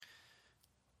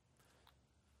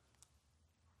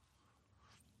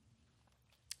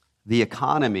The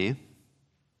economy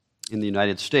in the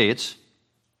United States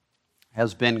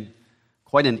has been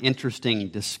quite an interesting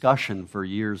discussion for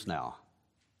years now.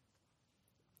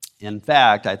 In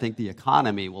fact, I think the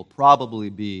economy will probably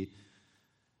be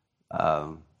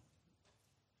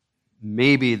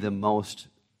maybe the most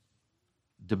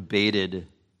debated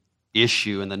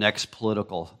issue in the next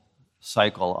political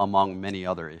cycle among many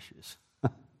other issues.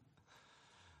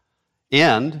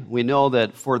 And we know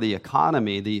that for the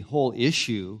economy, the whole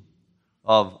issue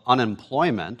of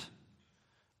unemployment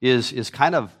is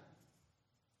kind of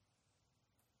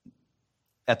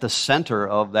at the center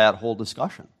of that whole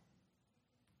discussion.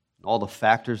 All the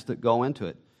factors that go into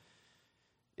it.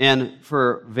 And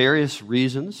for various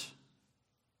reasons,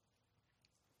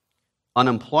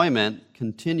 unemployment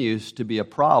continues to be a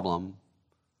problem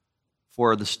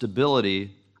for the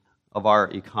stability of our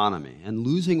economy. And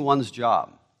losing one's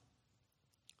job,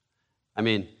 I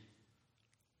mean,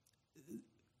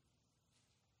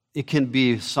 it can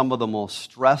be some of the most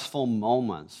stressful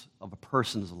moments of a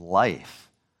person's life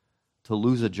to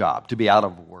lose a job, to be out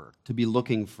of work, to be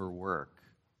looking for work,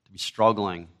 to be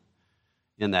struggling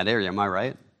in that area. Am I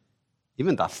right?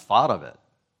 Even the thought of it,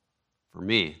 for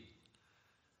me,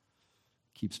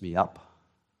 keeps me up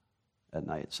at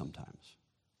night sometimes.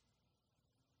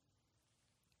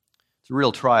 It's a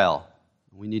real trial.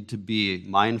 We need to be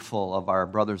mindful of our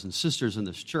brothers and sisters in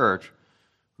this church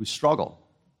who struggle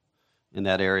in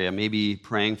that area, maybe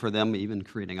praying for them, even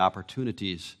creating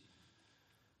opportunities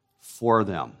for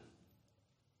them.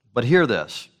 But hear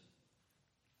this.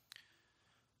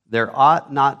 There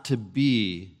ought not to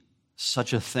be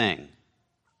such a thing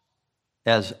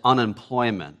as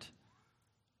unemployment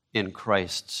in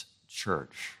Christ's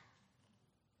church.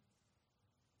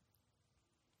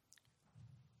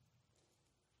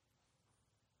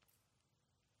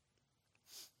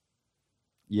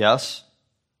 Yes,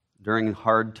 during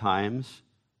hard times,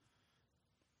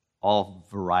 all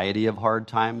variety of hard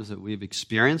times that we've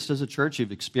experienced as a church,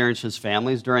 you've experienced as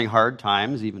families during hard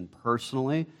times, even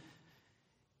personally,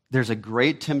 there's a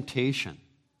great temptation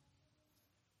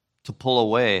to pull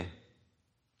away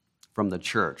from the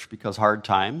church because hard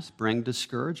times bring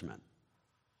discouragement.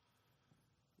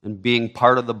 And being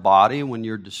part of the body when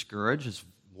you're discouraged is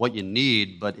what you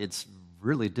need, but it's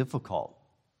really difficult.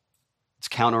 It's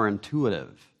counterintuitive.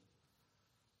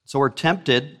 So we're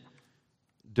tempted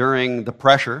during the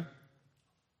pressure,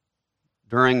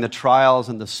 during the trials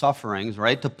and the sufferings,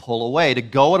 right, to pull away, to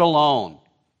go it alone,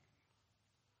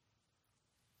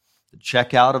 to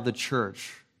check out of the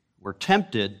church. We're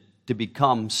tempted to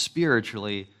become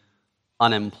spiritually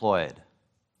unemployed.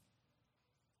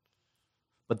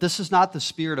 But this is not the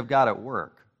Spirit of God at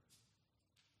work.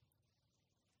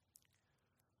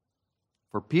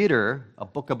 For Peter, a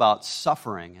book about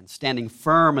suffering and standing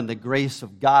firm in the grace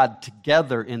of God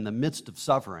together in the midst of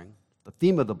suffering, the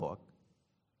theme of the book,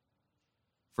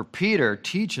 for Peter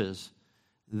teaches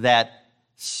that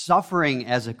suffering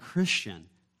as a Christian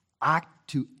ought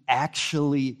to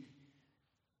actually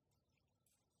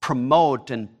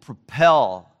promote and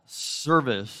propel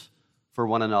service for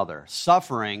one another.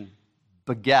 Suffering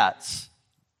begets,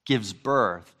 gives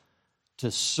birth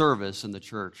to service in the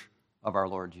church of our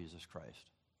Lord Jesus Christ.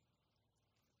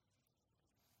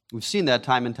 We've seen that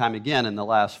time and time again in the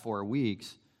last 4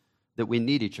 weeks that we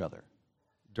need each other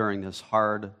during this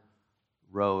hard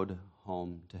road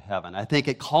home to heaven. I think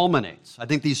it culminates. I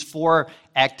think these 4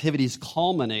 activities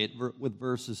culminate with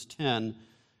verses 10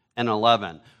 and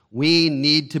 11. We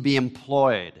need to be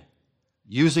employed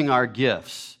using our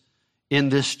gifts in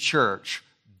this church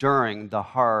during the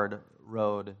hard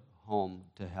road home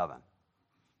to heaven.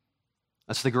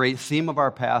 That's the great theme of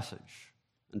our passage.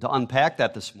 And to unpack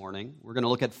that this morning, we're going to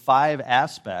look at 5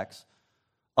 aspects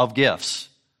of gifts.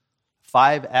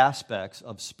 5 aspects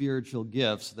of spiritual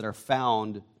gifts that are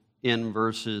found in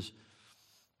verses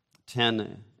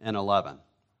 10 and 11.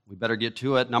 We better get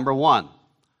to it. Number 1,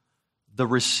 the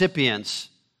recipients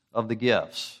of the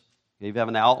gifts. Okay, if you have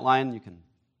an outline, you can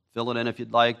fill it in if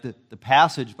you'd like. The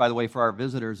passage, by the way, for our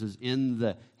visitors is in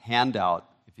the handout.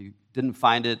 If you didn't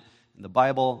find it in the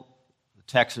Bible, the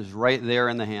text is right there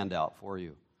in the handout for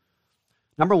you.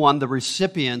 Number 1, the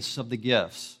recipients of the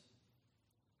gifts.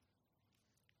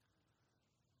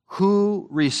 Who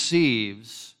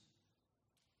receives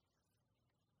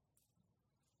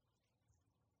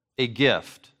a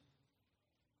gift?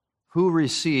 Who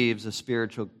receives a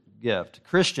spiritual gift?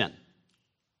 Christian,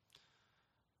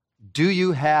 do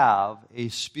you have a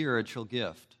spiritual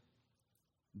gift?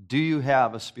 Do you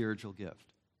have a spiritual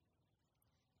gift?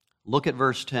 Look at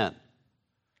verse 10.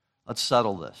 Let's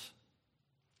settle this.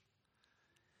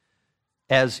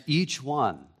 As each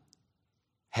one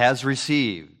has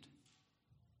received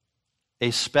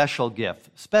a special gift.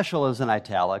 Special is in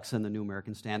italics in the New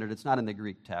American Standard. It's not in the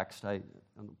Greek text. I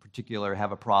in particular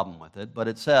have a problem with it. But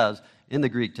it says in the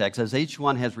Greek text, as each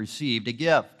one has received a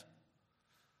gift.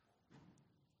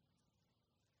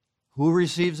 Who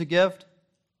receives a gift?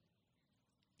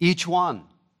 Each one.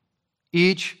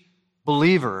 Each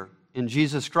believer in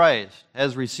Jesus Christ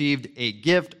has received a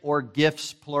gift or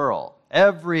gifts, plural.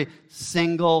 Every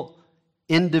single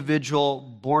individual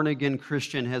born-again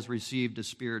Christian has received a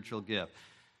spiritual gift.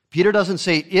 Peter doesn't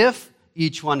say if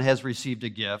each one has received a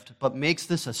gift, but makes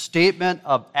this a statement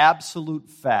of absolute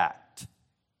fact.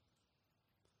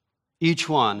 Each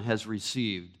one has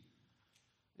received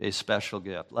a special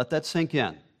gift. Let that sink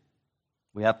in.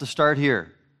 We have to start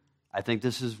here. I think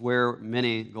this is where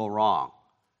many go wrong.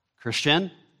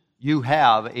 Christian, you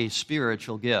have a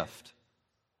spiritual gift.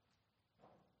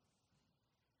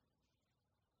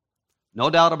 No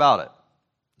doubt about it.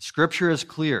 Scripture is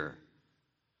clear.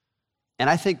 And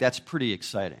I think that's pretty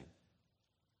exciting.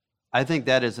 I think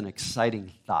that is an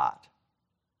exciting thought.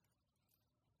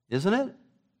 Isn't it?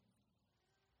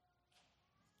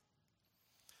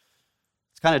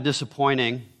 It's kind of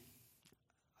disappointing.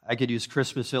 I could use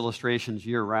Christmas illustrations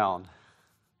year-round.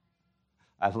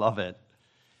 I love it.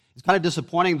 It's kind of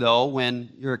disappointing, though,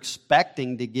 when you're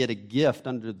expecting to get a gift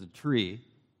under the tree,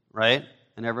 right?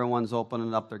 And everyone's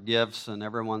opening up their gifts, and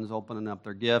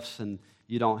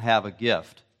you don't have a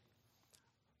gift.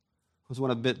 It was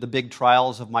one of the big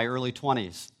trials of my early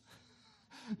 20s.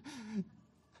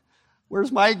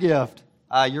 Where's my gift?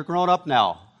 You're grown up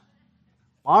now.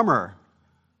 Bummer.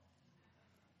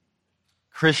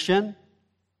 Christian,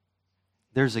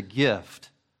 there's a gift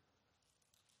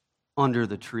under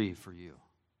the tree for you.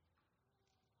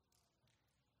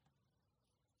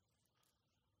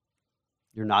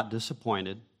 You're not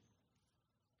disappointed.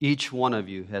 Each one of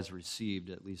you has received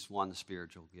at least one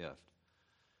spiritual gift.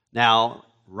 Now,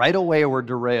 right away we're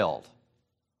derailed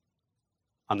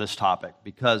on this topic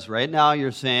because right now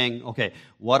you're saying, okay,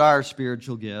 what are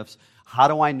spiritual gifts? How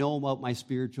do I know what my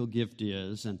spiritual gift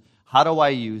is? And how do I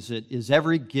use it? Is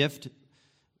every gift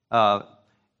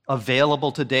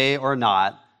available today or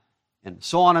not? And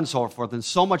so on and so forth, and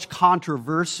so much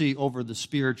controversy over the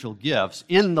spiritual gifts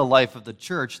in the life of the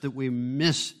church that we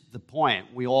miss the point.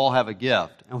 We all have a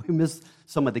gift, and we miss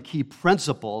some of the key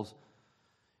principles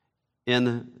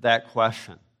in that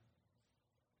question.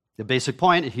 The basic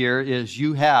point here is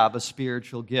you have a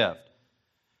spiritual gift.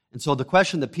 And so the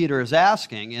question that Peter is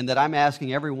asking, and that I'm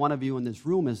asking every one of you in this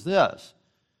room, is this.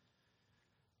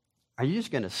 Are you just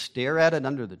going to stare at it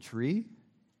under the tree?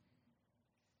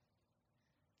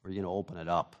 Or are you going to open it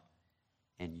up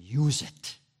and use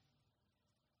it?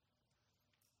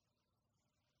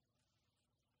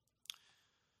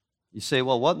 You say,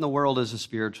 well, what in the world is a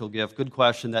spiritual gift? Good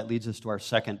question. That leads us to our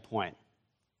second point.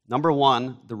 Number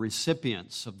one, the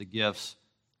recipients of the gifts,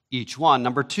 each one.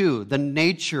 Number two, the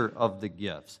nature of the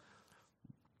gifts.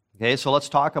 Okay, so let's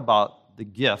talk about the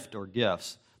gift or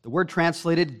gifts. The word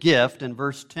translated gift in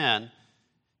verse 10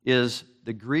 is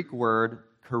the Greek word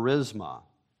charisma.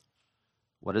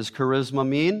 What does charisma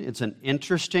mean? It's an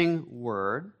interesting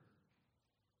word.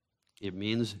 It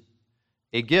means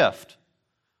a gift.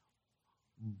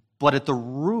 But at the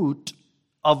root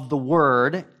of the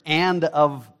word and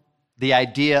of the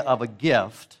idea of a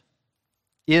gift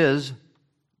is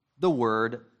the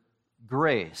word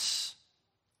grace.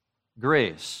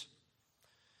 Grace.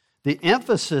 The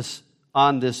emphasis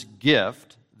on this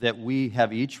gift that we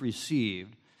have each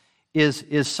received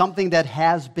is something that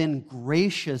has been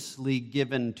graciously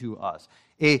given to us.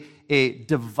 A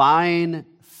divine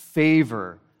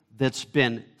favor that's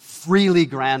been freely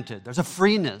granted. There's a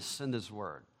freeness in this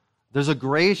word. There's a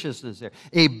graciousness there.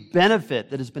 A benefit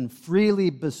that has been freely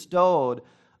bestowed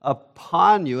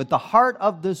upon you. At the heart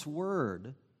of this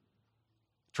word,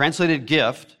 translated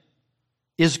gift,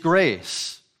 is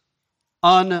grace.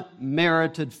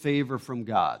 Unmerited favor from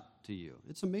God to you.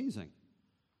 It's amazing.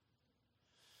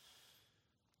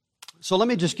 So let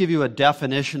me just give you a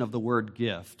definition of the word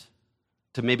gift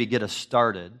to maybe get us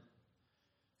started.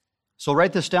 So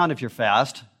write this down if you're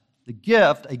fast. A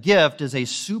gift is a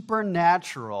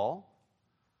supernatural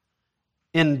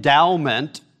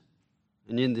endowment,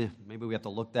 and maybe we have to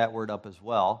look that word up as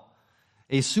well.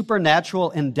 A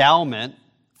supernatural endowment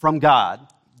from God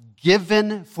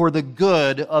given for the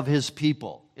good of His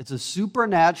people. It's a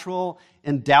supernatural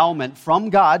endowment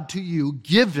from God to you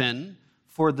given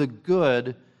for the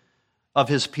good of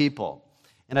His people.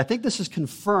 And I think this is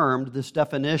confirmed, this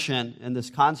definition and this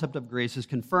concept of grace is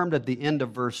confirmed at the end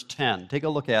of verse 10. Take a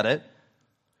look at it.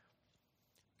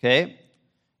 Okay?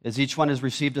 As each one has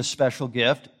received a special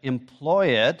gift, employ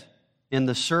it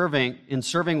in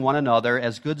serving one another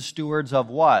as good stewards of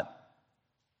what?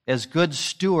 As good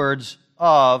stewards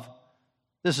of,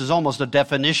 this is almost a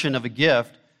definition of a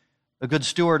gift, a good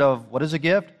steward of, what is a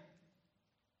gift?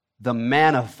 The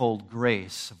manifold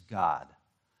grace of God.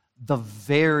 The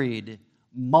varied,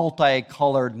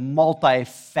 multicolored,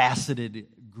 multifaceted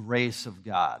grace of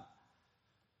God.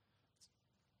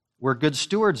 We're good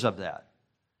stewards of that.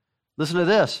 Listen to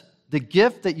this. The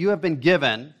gift that you have been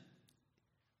given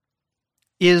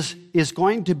is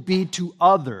going to be to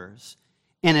others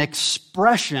an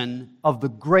expression of the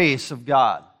grace of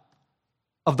God,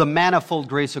 of the manifold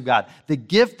grace of God. The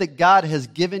gift that God has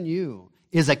given you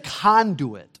is a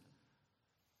conduit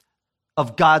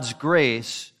of God's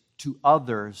grace to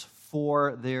others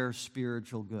for their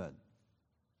spiritual good.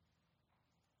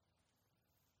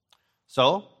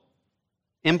 So,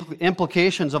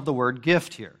 implications of the word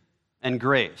gift here and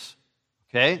grace.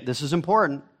 Okay, this is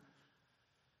important.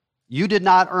 You did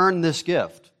not earn this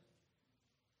gift.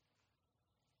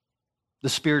 The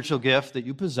spiritual gift that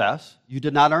you possess, you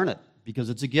did not earn it because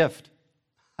it's a gift.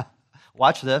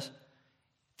 Watch this.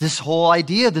 This whole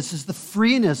idea, this is the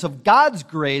freeness of God's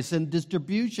grace and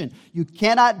distribution. You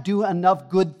cannot do enough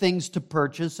good things to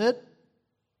purchase it.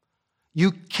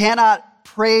 You cannot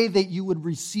pray that you would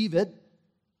receive it.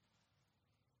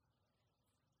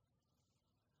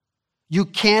 You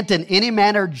can't in any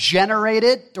manner generate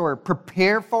it or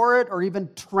prepare for it or even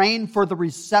train for the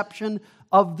reception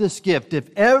of this gift. If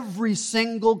every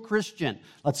single Christian,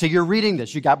 let's say you're reading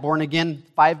this, you got born again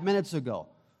 5 minutes ago.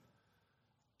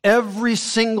 Every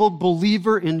single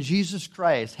believer in Jesus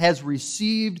Christ has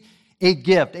received a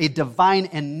gift, a divine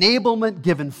enablement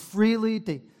given freely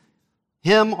to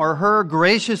him or her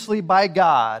graciously by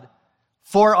God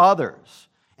for others.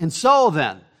 And so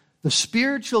then, the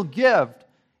spiritual gift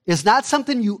is not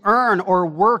something you earn or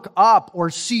work up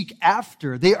or seek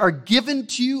after. They are given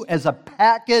to you as a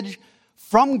package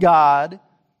from God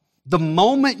the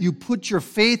moment you put your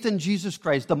faith in Jesus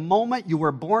Christ, the moment you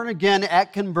were born again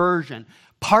at conversion.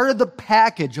 Part of the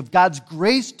package of God's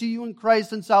grace to you in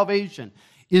Christ and salvation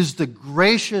is the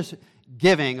gracious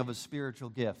giving of a spiritual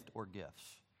gift or gifts.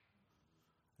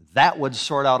 That would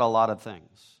sort out a lot of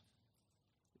things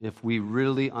if we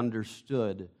really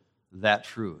understood that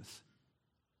truth.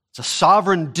 It's a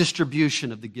sovereign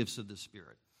distribution of the gifts of the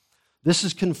Spirit. This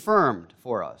is confirmed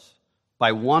for us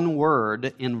by one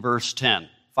word in verse 10.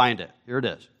 Find it. Here it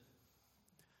is.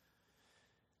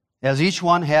 As each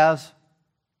one has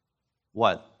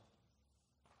what?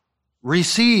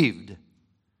 Received.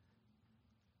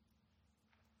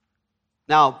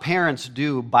 Now, parents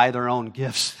do buy their own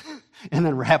gifts and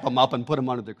then wrap them up and put them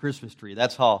under the Christmas tree.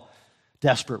 That's how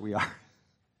desperate we are.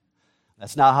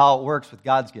 That's not how it works with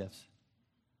God's gifts.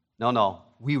 No,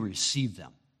 we receive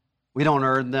them. We don't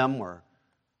earn them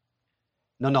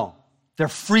No, they're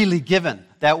freely given.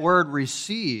 That word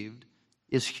received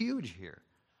is huge here.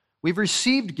 We've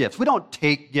received gifts. We don't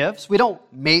take gifts. We don't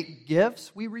make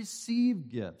gifts. We receive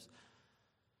gifts.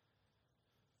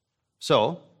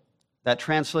 So, that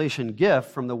translation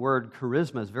gift from the word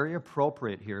charisma is very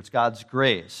appropriate here. It's God's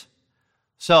grace.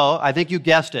 So, I think you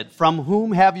guessed it. From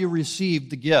whom have you received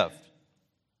the gift?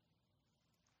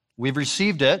 We've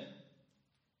received it.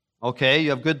 Okay, you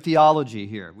have good theology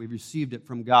here. We've received it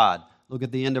from God. Look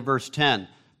at the end of verse 10.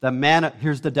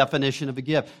 Here's the definition of a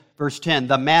gift. Verse 10,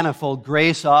 the manifold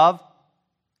grace of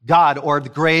God, or the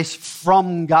grace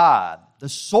from God. The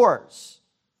source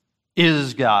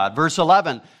is God. Verse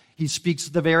 11, he speaks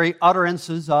the very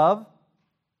utterances of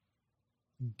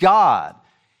God.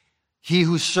 He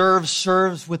who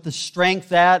serves with the strength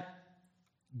that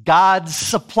God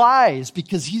supplies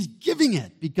because he's giving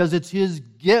it, because it's his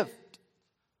gift.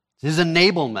 His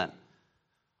enablement.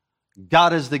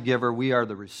 God is the giver. We are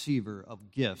the receiver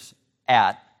of gifts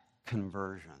at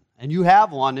conversion. And you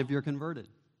have one if you're converted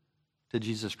to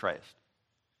Jesus Christ.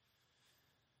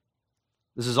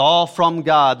 This is all from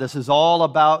God. This is all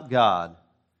about God.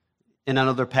 In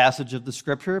another passage of the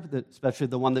Scripture, especially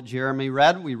the one that Jeremy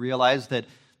read, we realize that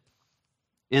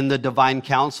in the divine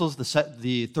councils,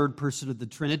 the third person of the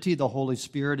Trinity, the Holy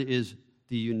Spirit is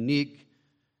the unique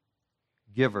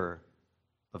giver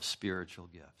of spiritual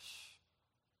gifts.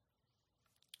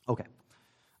 Okay.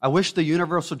 I wish the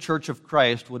Universal Church of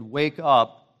Christ would wake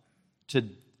up to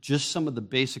just some of the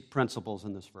basic principles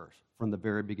in this verse from the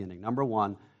very beginning. Number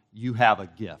one, you have a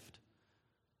gift.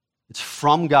 It's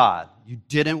from God. You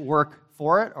didn't work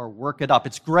for it or work it up.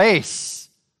 It's grace.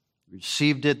 You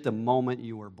received it the moment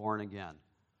you were born again.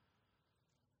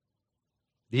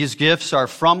 These gifts are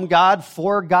from God,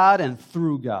 for God, and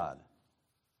through God.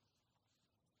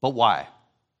 But why?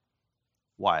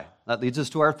 Why? That leads us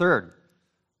to our third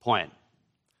point.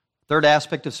 Third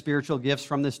aspect of spiritual gifts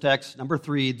from this text, number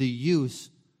 3, the use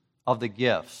of the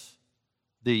gifts.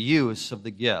 The use of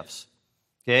the gifts.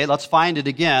 Okay, let's find it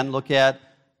again. Look at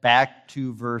back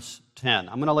to verse 10.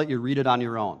 I'm going to let you read it on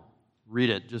your own. Read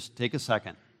it. Just take a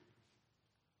second.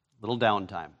 Little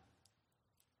downtime.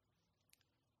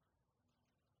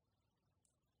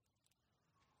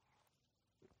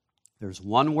 There's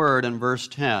one word in verse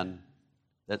 10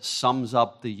 that sums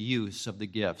up the use of the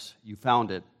gifts. You found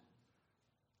it.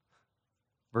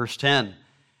 Verse 10.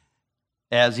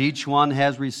 As each one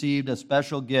has received a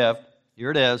special gift,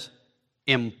 here it is,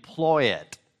 employ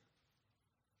it.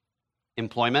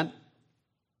 Employment.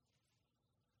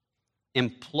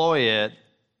 Employ it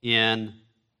in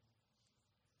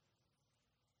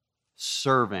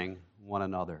serving one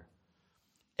another.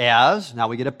 As, now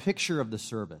we get a picture of the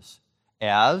service.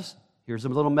 As, here's a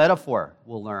little metaphor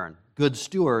we'll learn. Good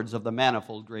stewards of the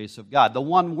manifold grace of God. The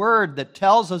one word that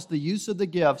tells us the use of the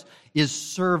gifts is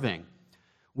serving.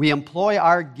 We employ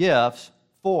our gifts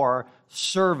for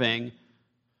serving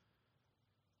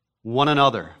one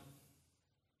another.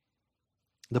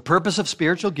 The purpose of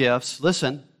spiritual gifts,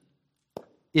 listen,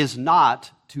 is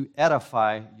not to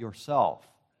edify yourself.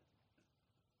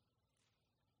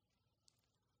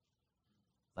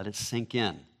 Let it sink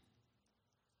in.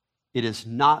 It is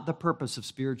not the purpose of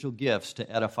spiritual gifts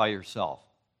to edify yourself.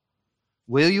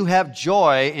 Will you have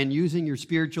joy in using your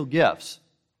spiritual gifts?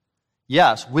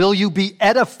 Yes. Will you be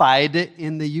edified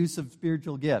in the use of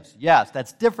spiritual gifts? Yes.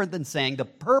 That's different than saying the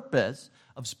purpose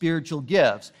of spiritual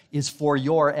gifts is for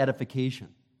your edification.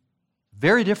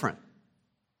 Very different.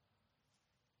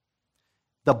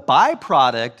 The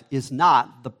byproduct is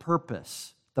not the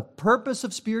purpose. The purpose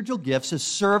of spiritual gifts is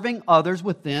serving others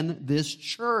within this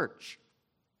church.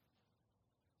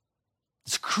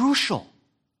 It's crucial.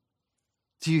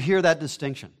 Do you hear that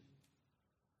distinction?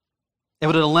 It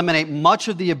would eliminate much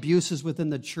of the abuses within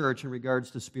the church in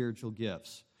regards to spiritual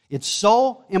gifts. It's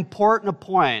so important a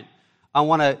point, I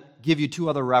want to give you 2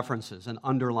 other references and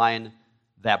underline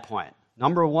that point.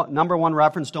 Number one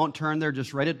reference, don't turn there,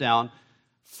 just write it down.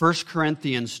 1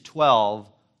 Corinthians 12,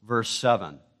 verse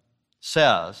 7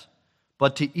 says,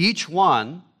 but to each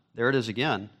one, there it is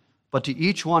again, but to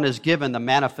each one is given the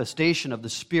manifestation of the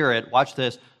Spirit, watch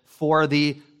this, for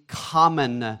the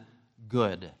common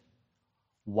good.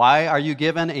 Why are you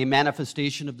given a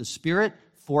manifestation of the Spirit?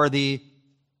 For the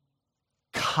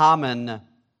common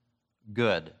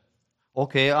good.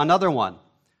 Okay, another one.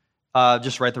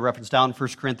 Just write the reference down, 1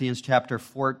 Corinthians chapter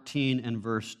 14 and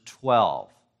verse 12.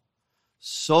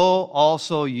 So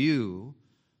also you,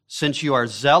 since you are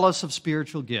zealous of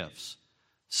spiritual gifts,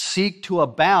 seek to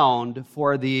abound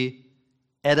for the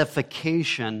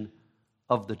edification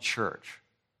of the church.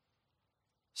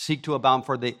 Seek to abound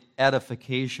for the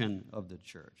edification of the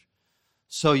church.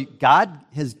 So God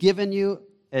has given you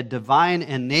a divine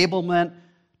enablement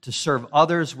to serve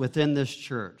others within this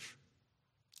church.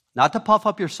 Not to puff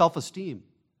up your self-esteem,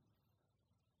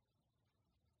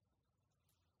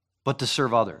 but to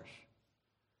serve others.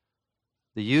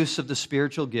 The use of the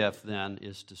spiritual gift, then,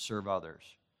 is to serve others.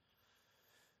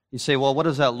 You say, well, what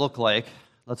does that look like?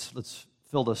 Let's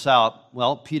fill this out.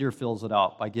 Well, Peter fills it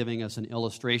out by giving us an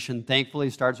illustration. Thankfully,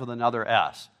 it starts with another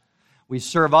S. We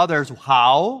serve others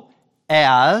how?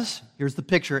 As, here's the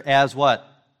picture, as what?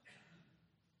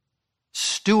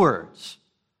 Stewards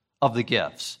of the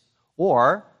gifts,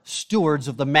 or stewards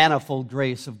of the manifold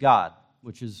grace of God,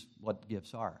 which is what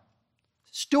gifts are.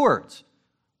 Stewards.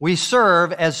 We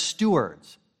serve as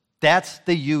stewards. That's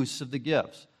the use of the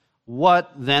gifts.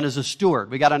 What then is a steward?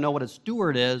 We got to know what a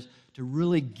steward is to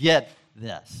really get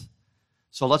this.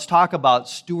 So let's talk about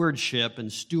stewardship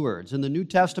and stewards. In the New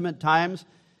Testament times,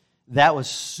 that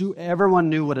was everyone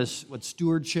knew what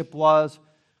stewardship was,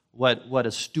 what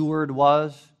a steward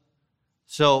was.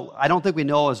 So I don't think we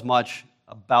know as much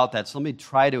about that. So let me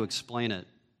try to explain it.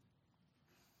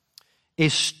 A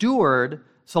steward,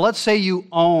 so let's say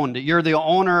you're the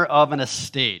owner of an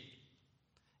estate,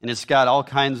 and it's got all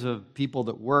kinds of people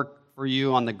that work for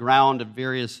you on the ground at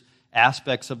various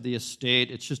aspects of the estate.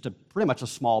 It's just pretty much a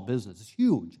small business. It's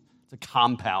huge. It's a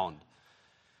compound.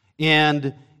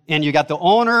 And you got the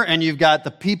owner and you've got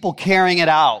the people carrying it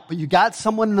out, but you got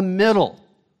someone in the middle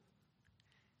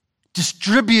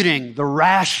distributing the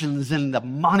rations and the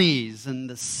monies and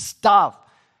the stuff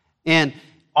and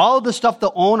all of the stuff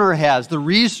the owner has, the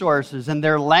resources and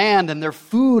their land and their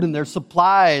food and their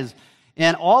supplies,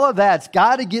 and all of that's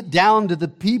got to get down to the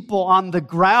people on the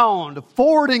ground,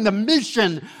 forwarding the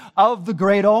mission of the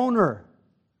great owner.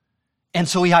 And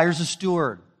so he hires a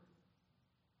steward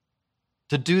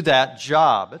to do that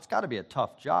job. It's got to be a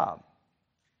tough job.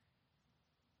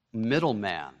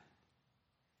 Middleman.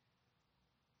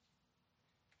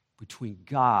 between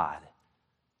God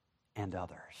and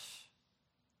others.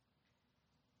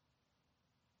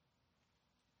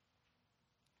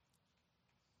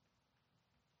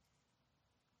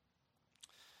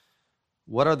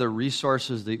 What are the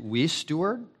resources that we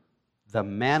steward? The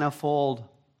manifold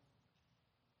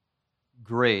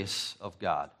grace of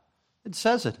God. It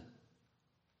says it.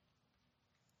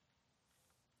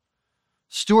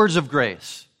 Stewards of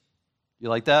grace. You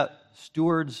like that?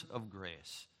 Stewards of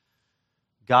grace.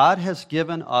 God has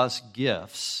given us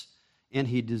gifts, and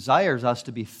He desires us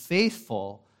to be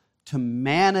faithful to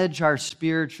manage our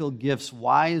spiritual gifts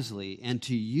wisely and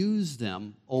to use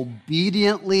them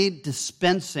obediently,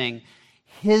 dispensing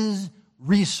His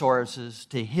resources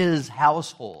to His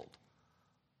household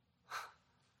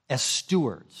as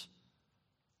stewards.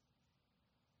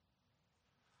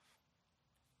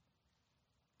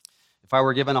 If I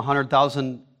were given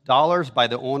 $100,000 by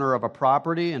the owner of a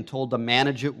property and told to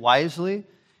manage it wisely,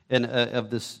 and of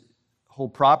this whole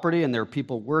property, and there are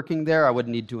people working there, I would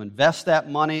need to invest that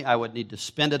money. I would need to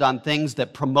spend it on things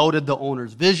that promoted the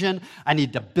owner's vision. I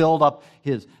need to build up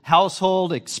his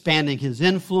household, expanding his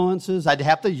influences. I'd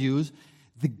have to use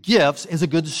the gifts as a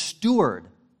good steward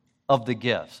of the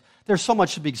gifts. There's so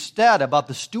much to be said about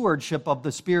the stewardship of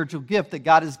the spiritual gift that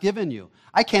God has given you.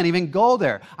 I can't even go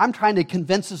there. I'm trying to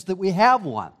convince us that we have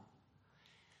one.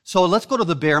 So let's go to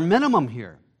the bare minimum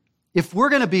here. If we're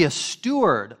going to be a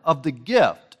steward of the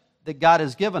gift that God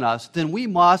has given us, then we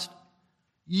must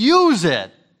use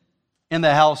it in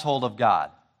the household of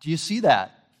God. Do you see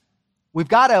that? We've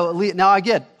got to, now I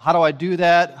get, how do I do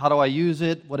that? How do I use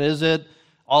it? What is it?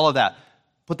 All of that.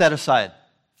 Put that aside.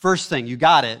 First thing, you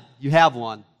got it, you have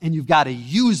one, and you've got to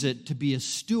use it to be a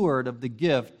steward of the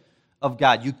gift of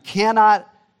God. You cannot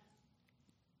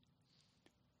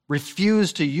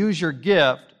refuse to use your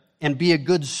gift and be a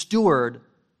good steward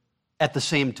at the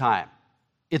same time.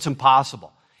 It's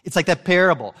impossible. It's like that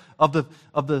parable of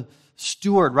the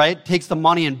steward, right? Takes the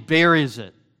money and buries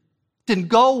it. Didn't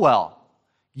go well.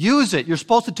 Use it. You're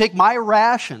supposed to take my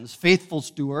rations, faithful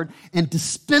steward, and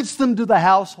dispense them to the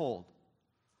household.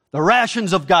 The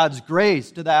rations of God's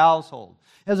grace to the household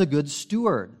as a good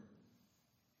steward.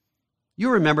 You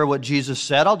remember what Jesus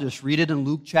said. I'll just read it in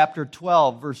Luke chapter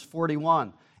 12, verse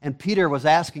 41. And Peter was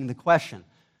asking the question.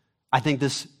 I think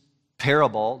this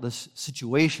parable, this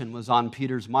situation was on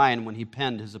Peter's mind when he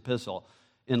penned his epistle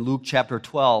in Luke chapter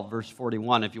 12, verse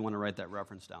 41, if you want to write that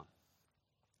reference down.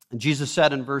 And Jesus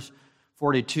said in verse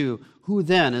 42, "Who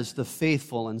then is the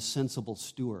faithful and sensible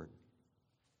steward?"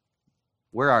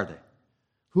 Where are they?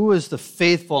 Who is the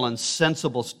faithful and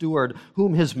sensible steward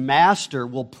whom his master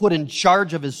will put in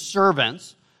charge of his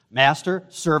servants, master,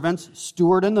 servants,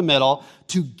 steward in the middle,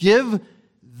 to give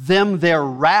them their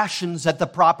rations at the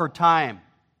proper time?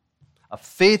 A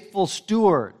faithful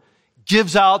steward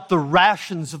gives out the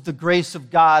rations of the grace of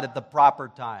God at the proper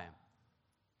time.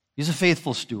 He's a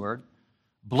faithful steward.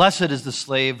 Blessed is the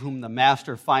slave whom the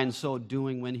master finds so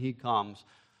doing when he comes.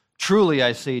 Truly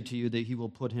I say to you that he will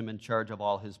put him in charge of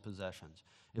all his possessions.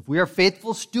 If we are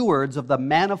faithful stewards of the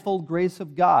manifold grace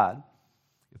of God,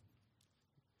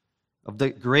 of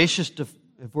the gracious,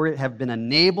 if we have been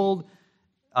enabled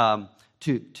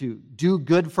to do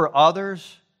good for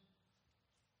others,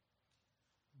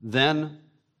 then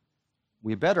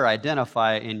we better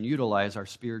identify and utilize our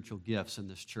spiritual gifts in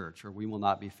this church, or we will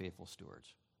not be faithful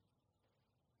stewards.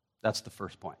 That's the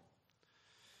first point.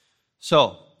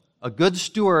 So, a good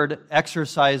steward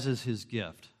exercises his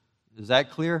gift. Is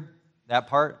that clear? That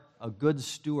part? A good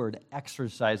steward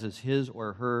exercises his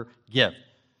or her gift.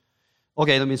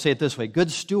 Okay, let me say it this way.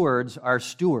 Good stewards are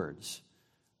stewards.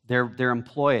 They're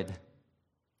employed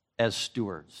as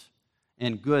stewards.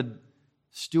 And good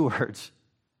stewards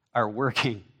are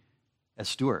working as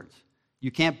stewards. You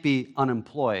can't be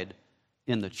unemployed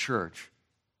in the church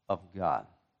of God.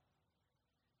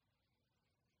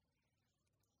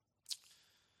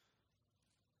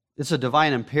 It's a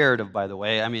divine imperative, by the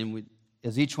way. I mean,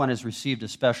 as each one has received a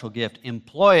special gift,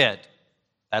 employ it.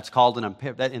 That's called an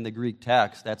imperative. In the Greek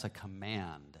text, that's a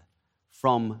command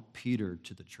from Peter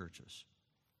to the churches.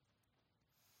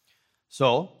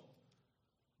 So,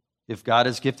 if God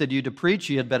has gifted you to preach,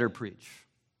 you had better preach.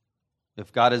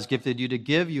 If God has gifted you to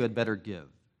give, you had better give.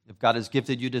 If God has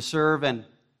gifted you to serve, and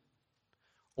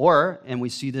we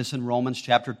see this in Romans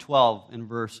chapter 12 in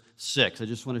verse 6. I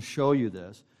just want to show you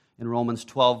this. In Romans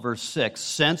 12, verse 6,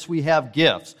 since we have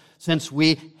gifts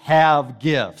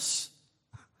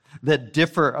that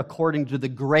differ according to the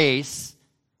grace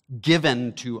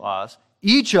given to us,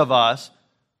 each of us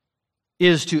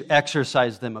is to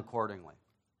exercise them accordingly.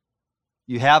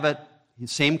 You have it, the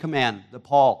same command that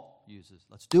Paul uses.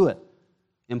 Let's do it.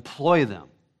 Employ them.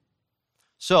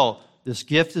 So, this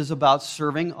gift is about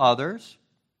serving others.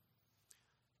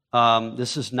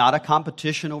 This is not a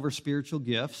competition over spiritual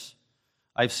gifts.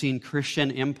 I've seen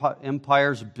Christian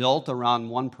empires built around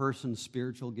one person's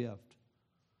spiritual gift.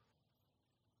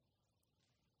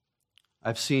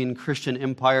 I've seen Christian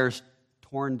empires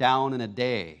torn down in a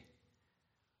day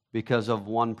because of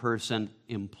one person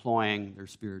employing their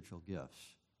spiritual gifts.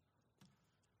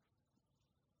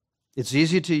 It's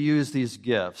easy to use these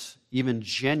gifts, even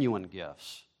genuine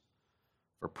gifts,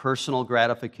 for personal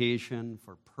gratification,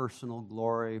 for personal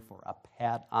glory, for a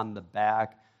pat on the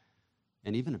back,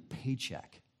 and even a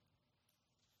paycheck.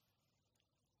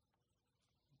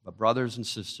 But brothers and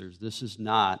sisters, this is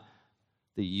not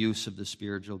the use of the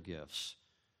spiritual gifts.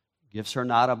 Gifts are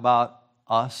not about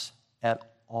us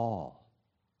at all.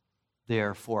 They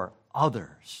are for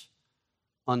others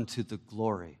unto the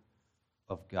glory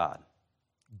of God.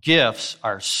 Gifts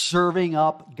are serving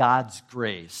up God's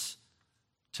grace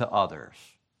to others.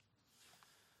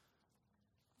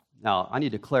 Now, I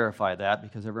need to clarify that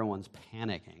because everyone's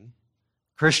panicking.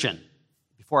 Christian,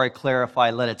 before I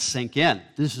clarify, let it sink in.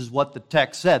 This is what the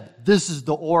text said. This is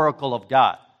the oracle of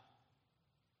God.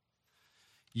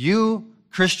 You,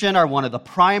 Christian, are one of the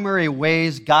primary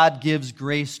ways God gives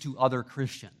grace to other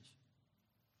Christians.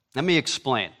 Let me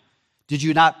explain. Did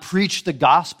you not preach the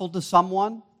gospel to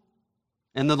someone?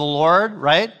 And then the Lord,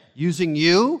 right, using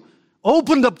you,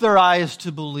 opened up their eyes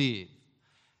to believe.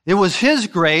 It was His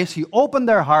grace. He opened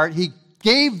their heart. He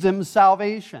gave them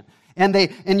salvation. And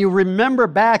you remember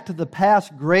back to the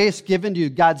past grace given to you.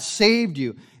 God saved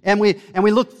you. And we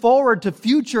look forward to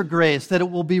future grace that it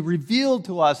will be revealed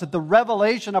to us at the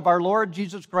revelation of our Lord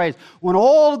Jesus Christ, when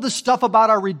all of the stuff about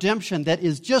our redemption that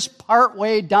is just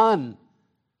partway done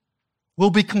will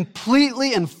be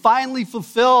completely and finally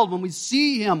fulfilled. When we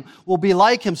see Him, we'll be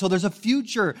like Him. So there's a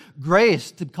future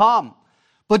grace to come.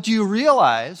 But do you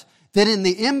realize that in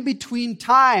the in-between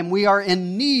time, we are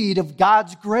in need of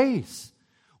God's grace?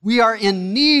 We are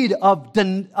in need of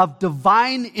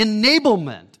divine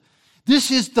enablement. This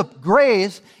is the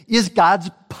grace, is God's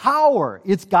power.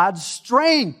 It's God's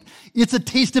strength. It's a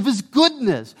taste of His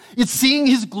goodness. It's seeing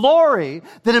His glory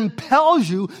that impels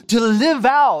you to live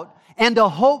out and to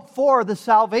hope for the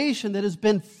salvation that has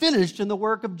been finished in the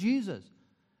work of Jesus.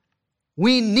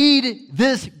 We need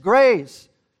this grace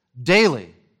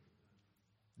daily.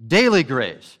 Daily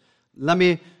grace. Let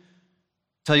me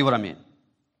tell you what I mean.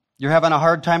 You're having a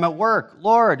hard time at work.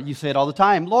 Lord, you say it all the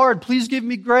time, Lord, please give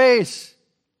me grace.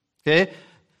 Okay?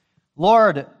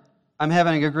 Lord, I'm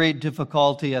having a great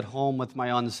difficulty at home with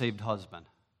my unsaved husband.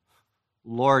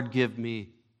 Lord, give me.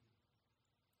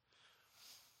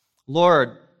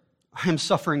 Lord, I'm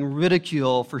suffering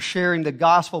ridicule for sharing the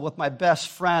gospel with my best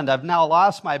friend. I've now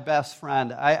lost my best friend.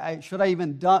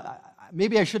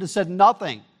 Maybe I should have said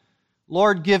nothing.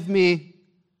 Lord, give me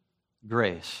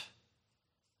grace.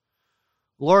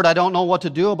 Lord, I don't know what to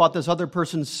do about this other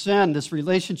person's sin. This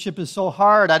relationship is so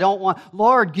hard.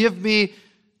 Lord, give me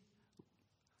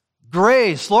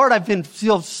grace. Lord,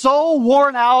 feel so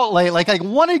worn out lately. Like I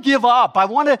want to give up. I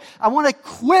want to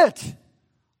quit.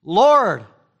 Lord,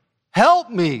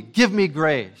 help me. Give me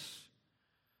grace.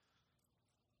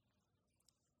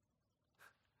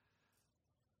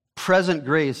 Present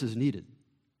grace is needed.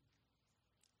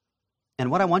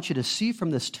 And what I want you to see from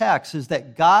this text is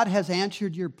that God has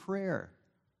answered your prayer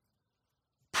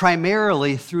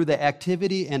primarily through the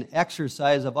activity and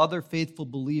exercise of other faithful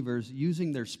believers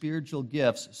using their spiritual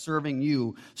gifts, serving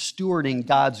you, stewarding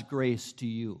God's grace to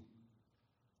you.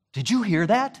 Did you hear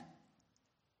that?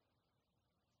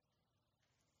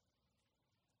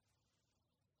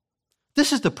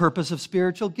 This is the purpose of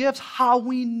spiritual gifts, how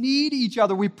we need each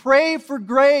other. We pray for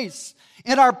grace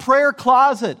in our prayer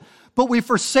closet, but we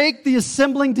forsake the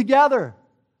assembling together.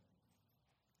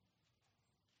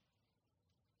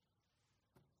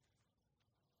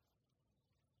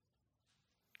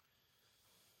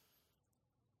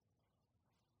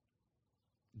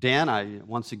 Dan,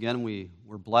 once again, we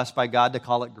were blessed by God to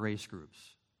call it grace groups.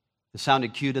 It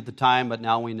sounded cute at the time, but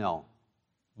now we know.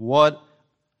 What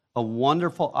a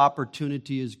wonderful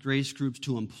opportunity is grace groups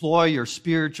to employ your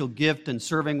spiritual gift in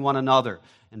serving one another.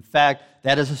 In fact,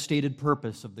 that is a stated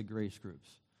purpose of the grace groups,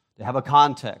 to have a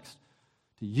context,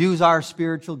 to use our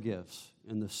spiritual gifts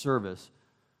in the service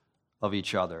of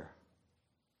each other.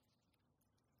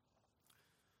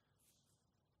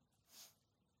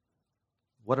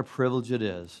 What a privilege it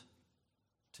is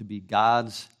to be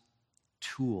God's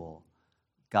tool,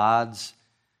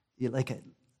 like a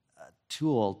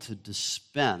tool to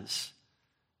dispense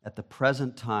at the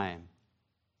present time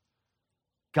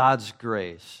God's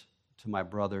grace to my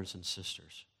brothers and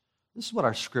sisters. This is what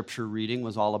our scripture reading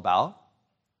was all about.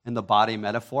 in the body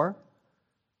metaphor.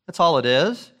 That's all it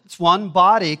is. It's one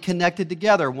body connected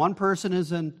together. One person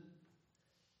is in,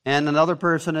 and another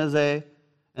person is a,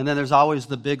 and then there's always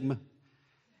the big,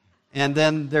 and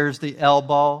then there's the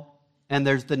elbow, and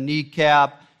there's the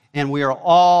kneecap, and we are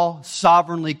all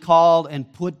sovereignly called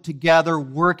and put together,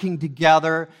 working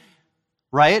together,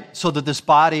 right? So that this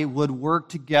body would work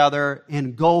together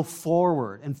and go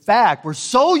forward. In fact, we're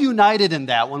so united in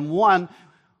that when one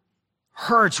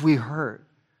hurts, we hurt.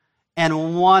 And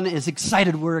when one is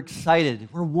excited, we're excited.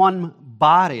 We're one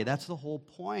body. That's the whole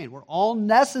point. We're all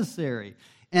necessary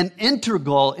and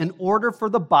integral in order for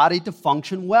the body to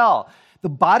function well. The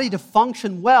body to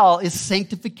function well is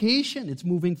sanctification. It's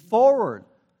moving forward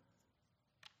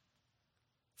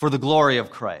for the glory of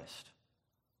Christ.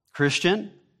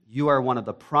 Christian, you are one of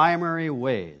the primary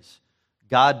ways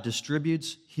God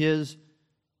distributes His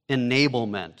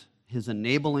enablement, His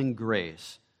enabling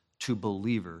grace to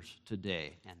believers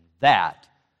today. And that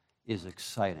is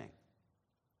exciting.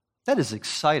 That is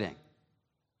exciting.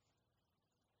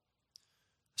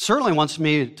 Certainly wants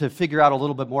me to figure out a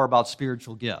little bit more about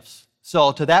spiritual gifts.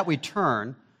 So to that we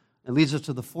turn. It leads us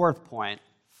to the fourth point,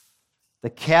 the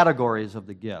categories of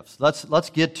the gifts. Let's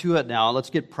get to it now.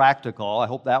 Let's get practical. I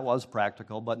hope that was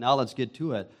practical, but now let's get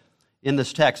to it. In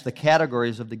this text, the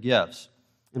categories of the gifts.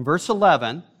 In verse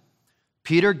 11,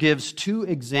 Peter gives two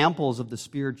examples of the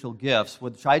spiritual gifts,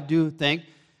 which I do think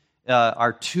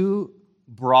are two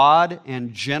broad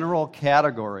and general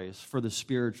categories for the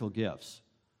spiritual gifts.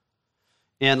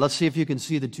 And let's see if you can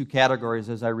see the two categories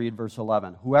as I read verse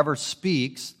 11. Whoever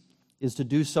speaks is to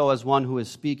do so as one who is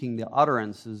speaking the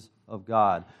utterances of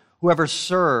God. Whoever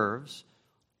serves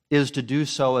is to do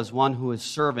so as one who is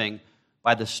serving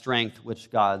by the strength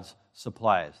which God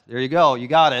supplies. There you go. You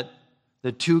got it.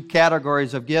 The two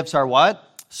categories of gifts are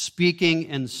what? Speaking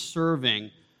and serving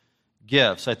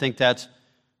gifts. I think that's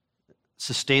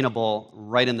sustainable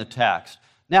right in the text.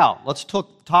 Now, let's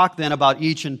talk then about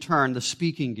each in turn, the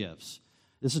speaking gifts.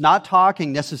 This is not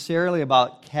talking necessarily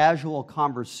about casual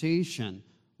conversation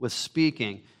with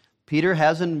speaking. Peter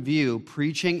has in view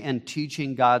preaching and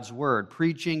teaching God's word.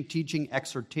 Preaching, teaching,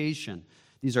 exhortation.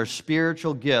 These are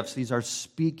spiritual gifts. These are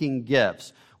speaking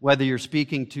gifts. Whether you're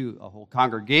speaking to a whole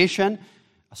congregation,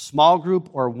 a small group,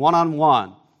 or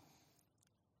one-on-one,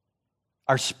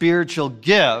 our spiritual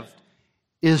gift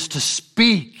is to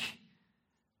speak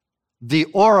the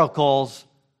oracles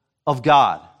of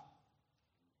God.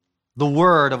 The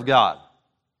Word of God.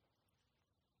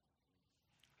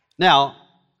 Now,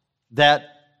 that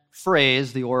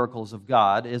phrase, the oracles of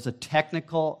God, is a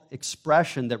technical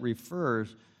expression that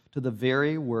refers to the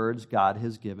very words God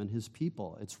has given His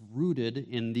people. It's rooted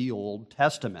in the Old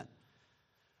Testament.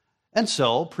 And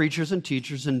so, preachers and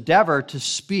teachers endeavor to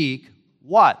speak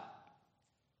what?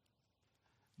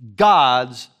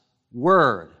 God's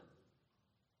Word.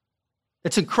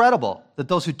 It's incredible that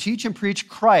those who teach and preach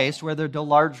Christ, whether they're a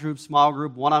large group, small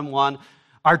group, one-on-one,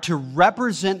 are to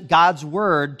represent God's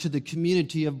Word to the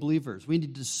community of believers. We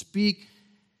need to speak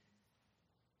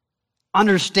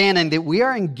understanding that we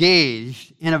are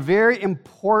engaged in a very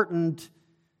important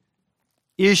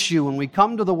issue when we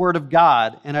come to the Word of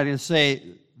God, and I'm going to say,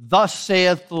 thus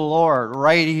saith the Lord,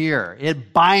 right here.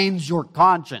 It binds your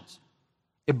conscience.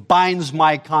 It binds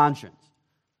my conscience.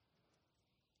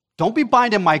 Don't be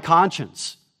binding my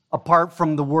conscience apart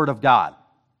from the Word of God.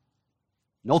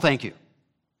 No, thank you.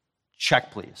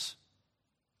 Check, please.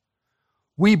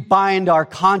 We bind our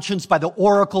conscience by the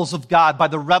oracles of God, by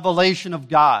the revelation of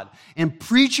God. And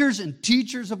preachers and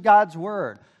teachers of God's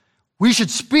Word, we should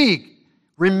speak,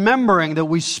 remembering that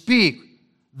we speak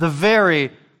the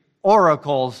very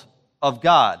oracles of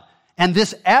God. And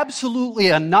this absolutely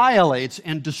annihilates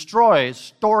and destroys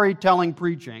storytelling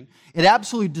preaching. It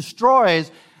absolutely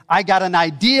destroys, I got an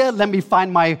idea, let me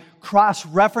find my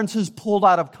cross-references pulled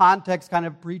out of context kind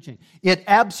of preaching. It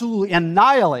absolutely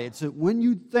annihilates it when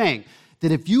you think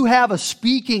that if you have a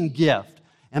speaking gift,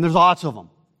 and there's lots of them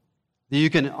that you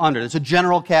can it's a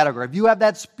general category. If you have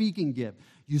that speaking gift,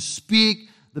 you speak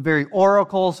the very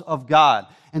oracles of God.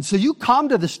 And so you come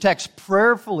to this text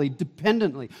prayerfully,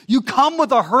 dependently. You come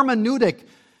with a hermeneutic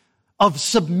of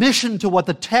submission to what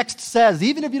the text says,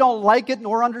 even if you don't like it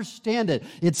nor understand it.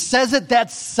 It says it,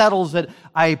 that settles it.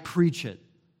 I preach it.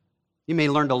 You may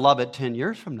learn to love it 10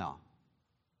 years from now.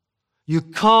 You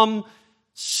come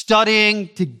studying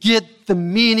to get the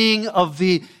meaning of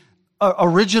the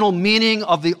original meaning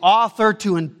of the author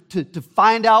to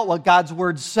find out what God's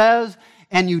Word says,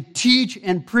 and you teach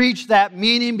and preach that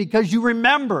meaning because you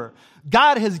remember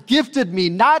God has gifted me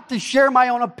not to share my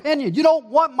own opinion. You don't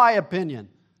want my opinion.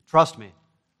 Trust me.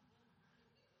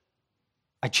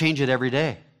 I change it every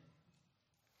day.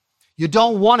 You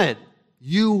don't want it.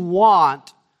 You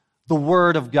want the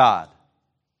Word of God.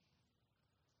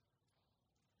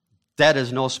 That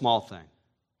is no small thing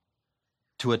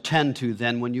to attend to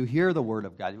then when you hear the Word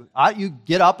of God. You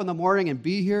get up in the morning and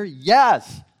be here?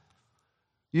 Yes.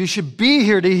 You should be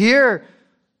here to hear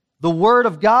the Word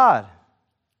of God.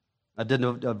 A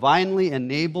divinely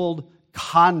enabled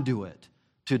conduit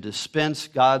to dispense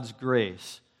God's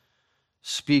grace,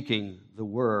 speaking the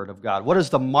Word of God. What is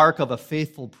the mark of a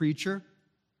faithful preacher?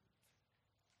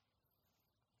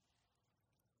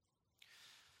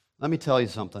 Let me tell you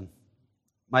something.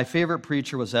 My favorite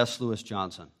preacher was S. Lewis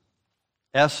Johnson.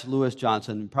 S. Lewis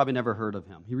Johnson, you probably never heard of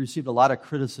him. He received a lot of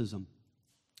criticism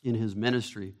in his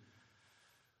ministry,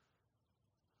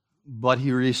 but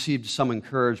he received some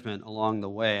encouragement along the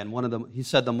way. And he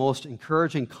said the most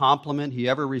encouraging compliment he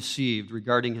ever received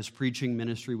regarding his preaching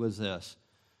ministry was this.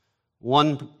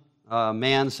 One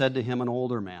man said to him, an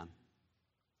older man,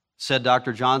 said,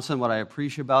 Dr. Johnson, what I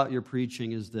appreciate about your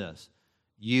preaching is this.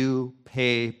 You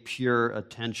pay pure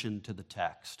attention to the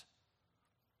text.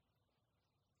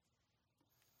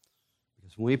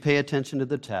 Because when we pay attention to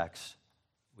the text,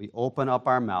 we open up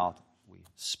our mouth, we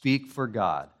speak for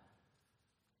God,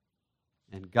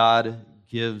 and God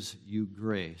gives you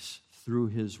grace through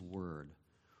His Word.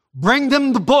 Bring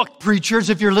them the book, preachers,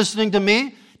 if you're listening to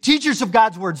me. Teachers of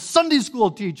God's Word, Sunday school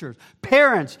teachers,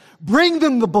 parents, bring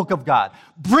them the book of God.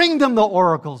 Bring them the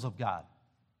oracles of God.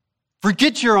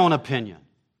 Forget your own opinion.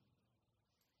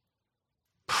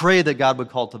 Pray that God would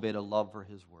cultivate a love for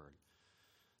His Word.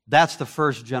 That's the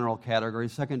first general category.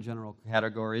 Second general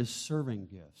category is serving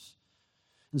gifts.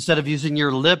 Instead of using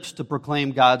your lips to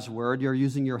proclaim God's Word, you're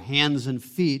using your hands and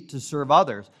feet to serve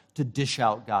others, to dish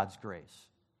out God's grace.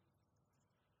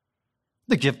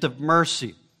 The gift of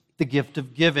mercy, the gift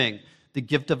of giving, the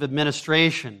gift of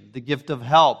administration, the gift of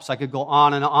helps. I could go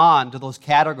on to those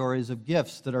categories of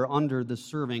gifts that are under the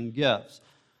serving gifts.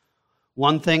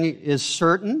 One thing is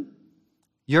certain,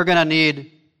 you're going to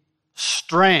need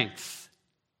strength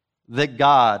that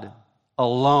God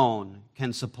alone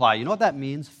can supply. You know what that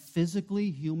means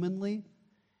physically, humanly?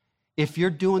 If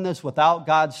you're doing this without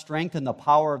God's strength and the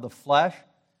power of the flesh,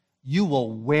 you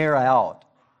will wear out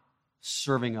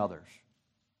serving others.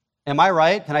 Am I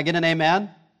right? Can I get an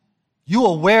amen? You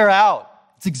will wear out.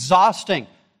 It's exhausting.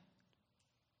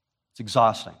 It's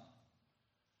exhausting.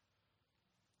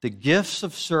 The gifts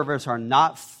of service are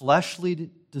not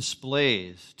fleshly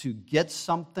displays to get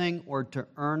something or to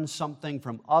earn something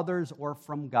from others or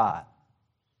from God.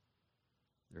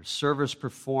 Their service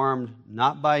performed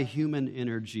not by human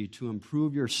energy to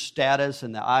improve your status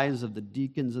in the eyes of the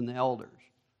deacons and the elders,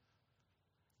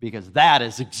 because that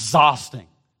is exhausting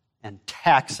and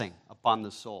taxing upon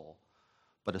the soul.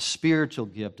 But a spiritual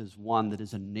gift is one that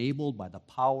is enabled by the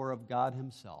power of God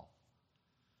Himself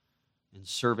in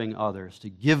serving others, to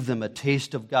give them a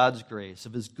taste of God's grace,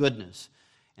 of His goodness,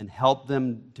 and help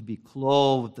them to be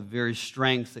clothed with the very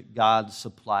strength that God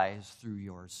supplies through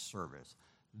your service.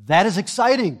 That is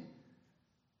exciting.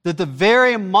 That the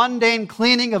very mundane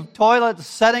cleaning of toilets,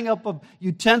 setting up of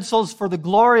utensils for the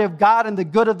glory of God and the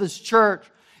good of this church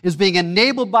is being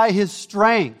enabled by His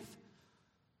strength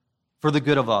for the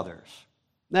good of others.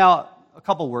 Now, a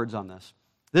couple words on this.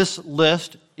 This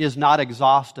list is not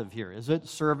exhaustive here, is it?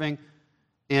 Serving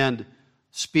and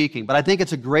speaking. But I think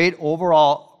it's a great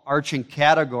overall arching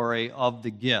category of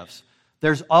the gifts.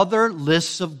 There's other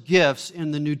lists of gifts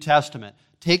in the New Testament.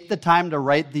 Take the time to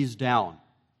write these down.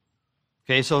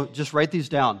 Okay, so just write these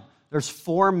down. There's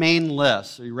 4 main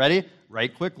lists. Are you ready?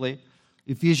 Write quickly.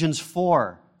 Ephesians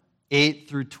 4, 8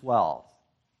 through 12.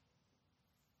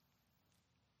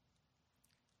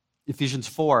 Ephesians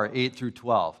 4, 8 through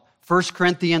 12. 1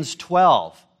 Corinthians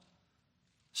 12,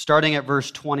 starting at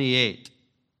verse 28.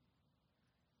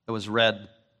 It was read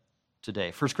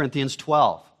today. 1 Corinthians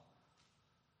 12.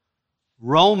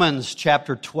 Romans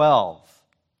chapter 12,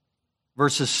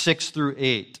 verses 6 through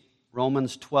 8.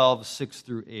 Romans 12, 6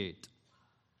 through 8.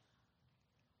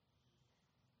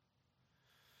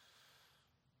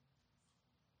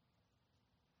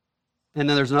 And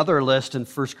then there's another list in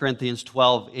 1 Corinthians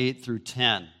 12, 8 through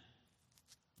 10.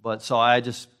 But so I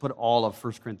just put all of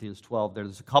 1 Corinthians 12 there.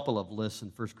 There's a couple of lists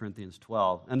in 1 Corinthians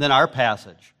 12. And then our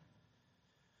passage.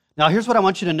 Now, here's what I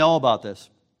want you to know about this.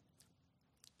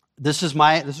 This is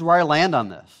where I land on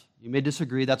this. You may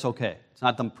disagree, that's okay. It's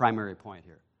not the primary point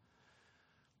here.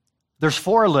 There's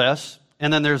 4 lists,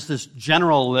 and then there's this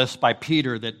general list by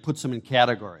Peter that puts them in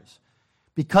categories.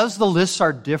 Because the lists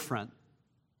are different,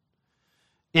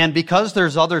 and because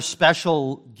there's other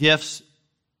special gifts,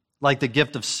 like the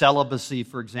gift of celibacy,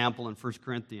 for example, in 1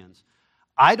 Corinthians,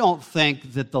 I don't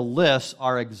think that the lists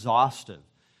are exhaustive.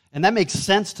 And that makes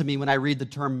sense to me when I read the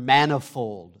term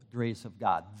manifold grace of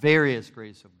God, various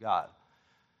grace of God.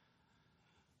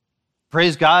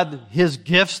 Praise God, His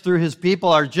gifts through His people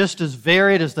are just as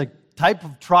varied as the type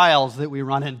of trials that we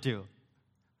run into.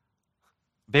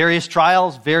 Various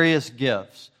trials, various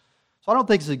gifts. So I don't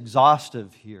think it's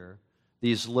exhaustive here,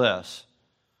 these lists.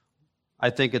 I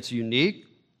think it's unique,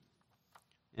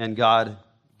 and God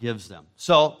gives them.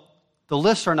 So the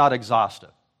lists are not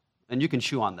exhaustive, and you can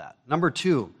chew on that. Number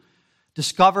 2,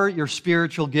 discover your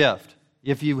spiritual gift.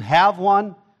 If you have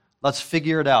one, let's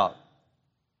figure it out.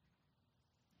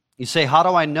 You say, how do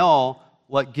I know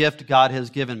what gift God has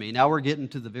given me? Now we're getting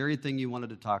to the very thing you wanted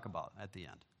to talk about at the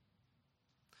end.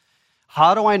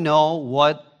 How do I know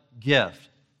what gift?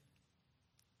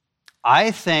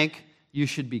 I think you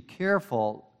should be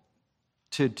careful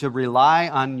to rely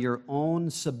on your own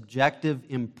subjective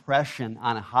impression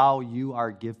on how you are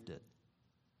gifted.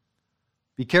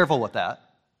 Be careful with that.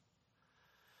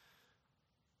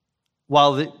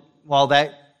 While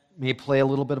that may play a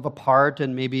little bit of a part,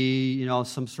 and maybe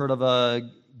some sort of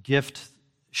a gift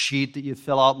sheet that you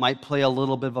fill out might play a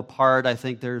little bit of a part, I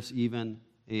think there's even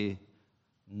a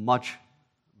much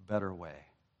better way.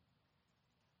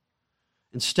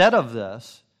 Instead of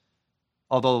this,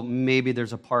 although maybe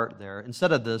there's a part there,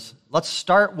 instead of this, let's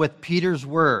start with Peter's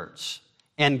words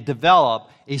and develop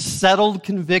a settled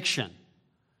conviction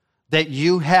that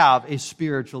you have a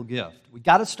spiritual gift. We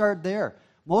got to start there.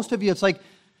 Most of you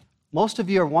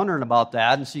are wondering about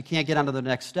that, and so you can't get on to the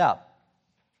next step.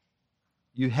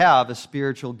 You have a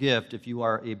spiritual gift if you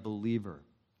are a believer.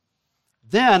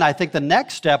 Then I think the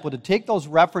next step would be to take those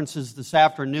references this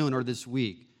afternoon or this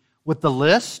week with the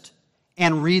list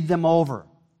and read them over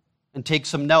and take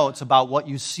some notes about what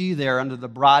you see there under the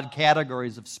broad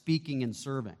categories of speaking and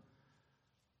serving.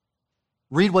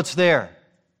 Read what's there,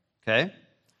 okay?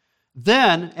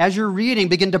 Then, as you're reading,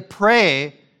 begin to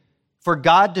pray for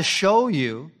God to show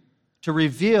you, to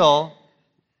reveal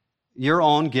your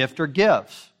own gift or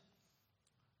gifts.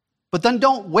 But then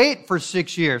don't wait for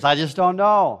 6 years. I just don't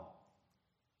know.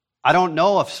 I don't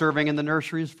know if serving in the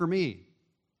nursery is for me.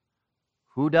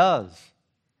 Who does?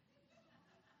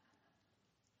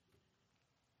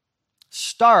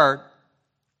 Start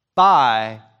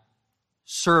by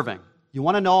serving. You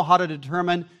want to know how to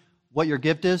determine what your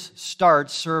gift is?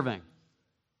 Start serving.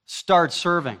 Start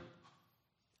serving.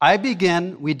 We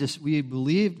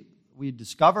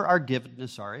discover our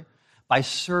giftedness, by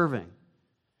serving.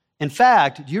 In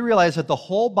fact, do you realize that the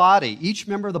whole body, each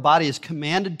member of the body is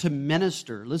commanded to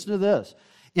minister, listen to this,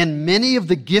 in many of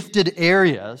the gifted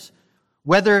areas,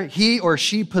 whether he or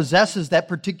she possesses that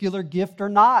particular gift or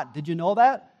not. Did you know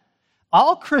that?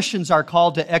 All Christians are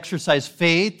called to exercise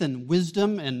faith and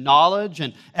wisdom and knowledge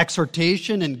and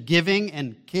exhortation and giving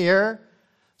and care.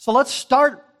 So let's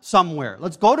start somewhere.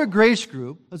 Let's go to Grace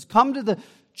Group. Let's come to the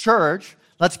church.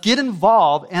 Let's get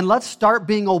involved, and let's start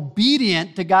being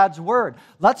obedient to God's Word.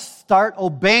 Let's start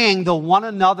obeying the one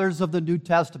another's of the New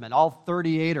Testament, all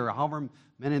 38 or however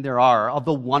many there are of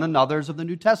the one another's of the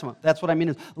New Testament. That's what I mean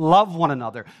is love one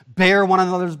another, bear one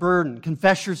another's burden,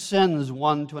 confess your sins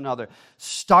one to another.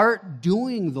 Start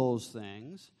doing those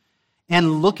things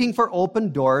and looking for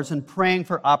open doors and praying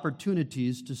for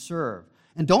opportunities to serve.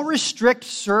 And don't restrict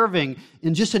serving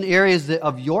in just in areas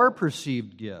of your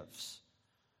perceived gifts.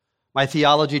 My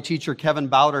theology teacher, Kevin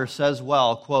Bowder, says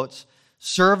well, quotes,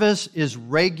 service is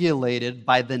regulated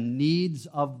by the needs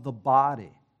of the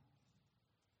body,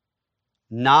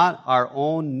 not our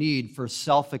own need for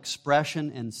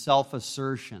self-expression and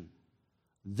self-assertion.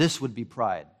 This would be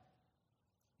pride,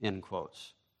 end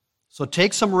quotes. So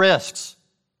take some risks.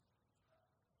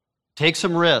 Take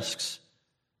some risks.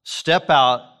 Step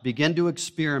out, begin to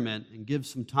experiment, and give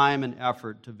some time and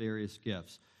effort to various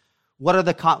gifts. What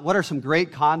are some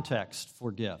great contexts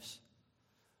for gifts?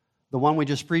 The one we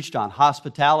just preached on,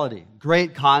 hospitality,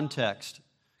 great context.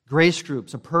 Grace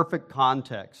groups, a perfect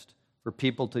context for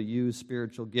people to use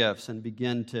spiritual gifts and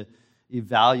begin to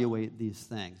evaluate these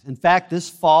things. In fact, this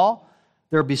fall,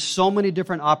 there will be so many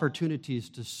different opportunities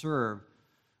to serve,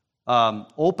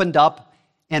 opened up,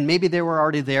 and maybe they were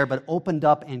already there, but opened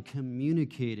up and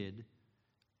communicated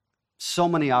so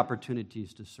many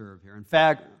opportunities to serve here. In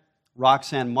fact,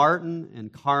 Roxanne Martin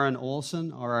and Karen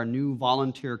Olson are our new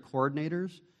volunteer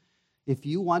coordinators. If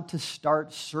you want to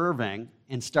start serving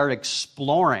and start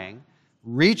exploring,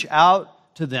 reach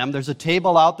out to them. There's a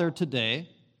table out there today.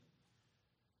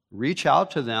 Reach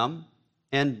out to them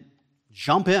and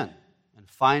jump in and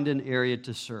find an area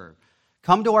to serve.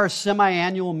 Come to our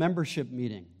semi-annual membership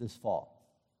meeting this fall.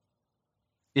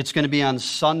 It's going to be on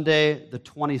Sunday, the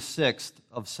 26th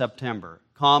of September.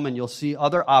 Come and you'll see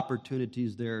other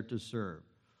opportunities there to serve.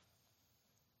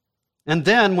 And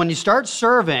then when you start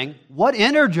serving, what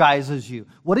energizes you?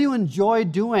 What do you enjoy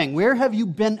doing? Where have you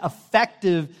been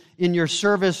effective in your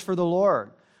service for the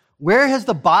Lord? Where has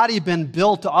the body been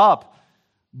built up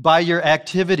by your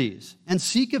activities? And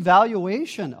seek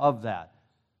evaluation of that.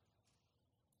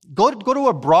 Go to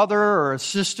a brother or a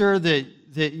sister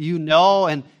that you know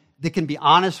and that can be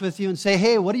honest with you and say,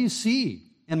 hey, what do you see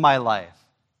in my life?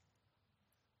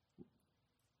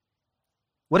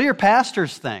 What do your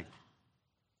pastors think?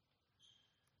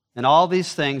 And all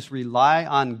these things, rely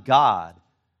on God.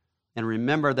 And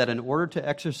remember that in order to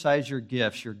exercise your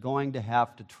gifts, you're going to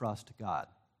have to trust God.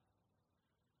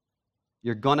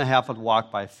 You're going to have to walk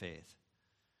by faith.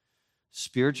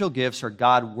 Spiritual gifts are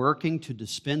God working to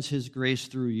dispense His grace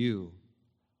through you.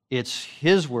 It's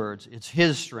His words, it's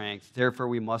His strength. Therefore,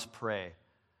 we must pray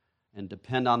and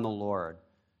depend on the Lord.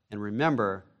 And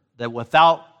remember that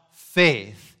without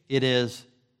faith, it is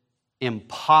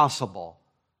impossible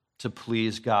to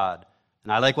please God.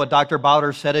 And I like what Dr.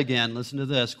 Bowder said again. Listen to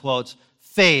this, quotes,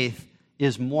 faith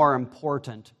is more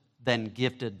important than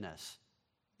giftedness,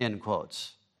 end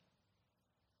quotes.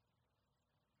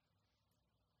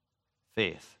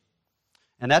 Faith.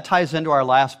 And that ties into our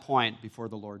last point before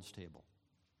the Lord's table.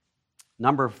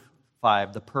 Number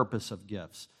 5, the purpose of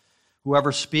gifts.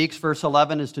 Whoever speaks, verse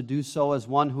 11, is to do so as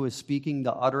one who is speaking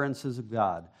the utterances of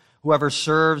God. Whoever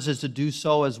serves is to do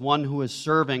so as one who is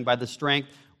serving by the strength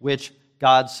which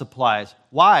God supplies.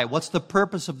 Why? What's the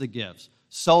purpose of the gifts?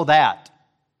 So that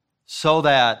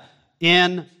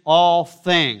in all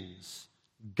things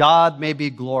God may be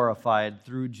glorified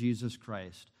through Jesus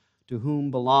Christ, to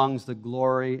whom belongs the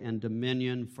glory and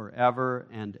dominion forever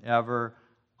and ever.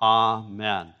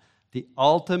 Amen. The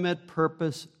ultimate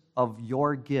purpose of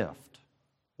your gift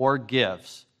or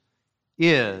gifts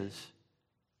is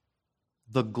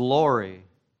the glory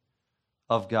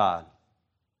of God.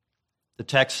 The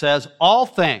text says all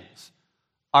things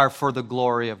are for the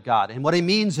glory of God. And what he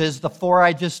means is the 4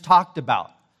 I just talked about.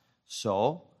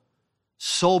 So,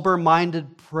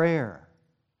 sober-minded prayer.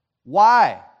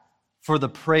 Why? For the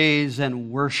praise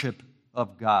and worship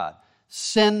of God.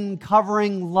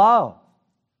 Sin-covering love.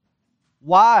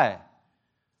 Why?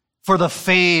 For the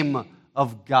fame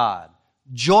of God.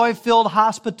 Joy-filled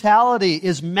hospitality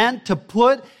is meant to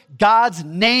put God's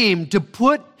name, to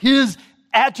put His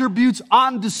attributes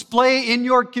on display in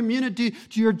your community,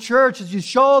 to your church, as you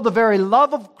show the very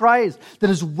love of Christ that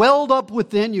is welled up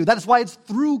within you. That is why it's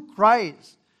through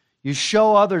Christ. You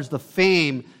show others the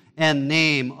fame and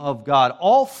name of God.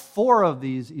 All 4 of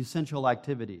these essential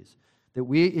activities that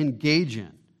we engage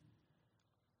in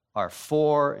are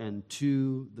for and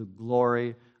to the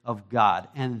glory of God.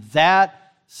 And that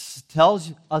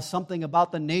tells us something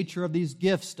about the nature of these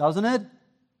gifts, doesn't it?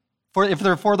 If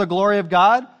they're for the glory of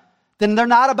God, then they're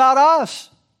not about us.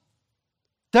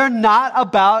 They're not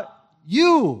about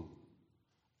you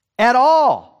at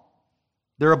all.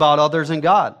 They're about others and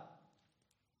God.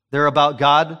 They're about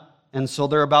God, and so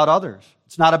they're about others.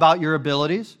 It's not about your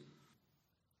abilities.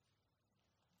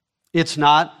 It's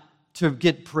not to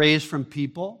get praise from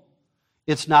people.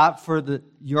 It's not for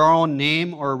your own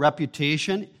name or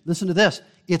reputation. Listen to this.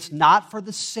 It's not for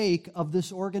the sake of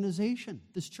this organization,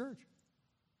 this church.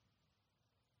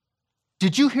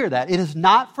 Did you hear that? It is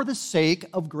not for the sake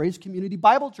of Grace Community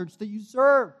Bible Church that you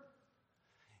serve.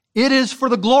 It is for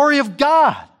the glory of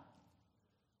God.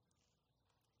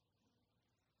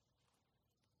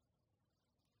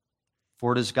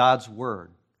 For it is God's word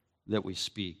that we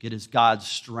speak. It is God's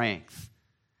strength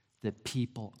that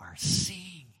people are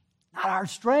seeing. Not our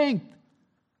strength.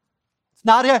 It's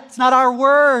not our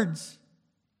words.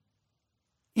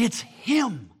 It's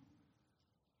Him.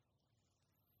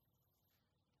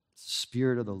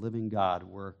 Spirit of the living God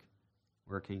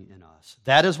working in us.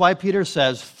 That is why Peter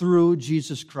says, through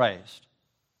Jesus Christ,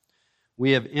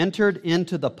 we have entered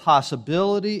into the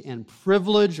possibility and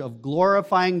privilege of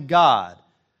glorifying God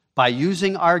by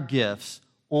using our gifts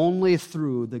only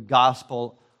through the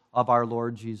gospel of our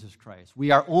Lord Jesus Christ.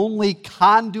 We are only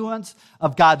conduits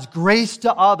of God's grace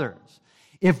to others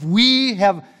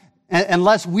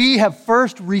unless we have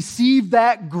first received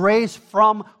that grace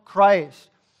from Christ.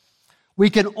 We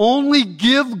can only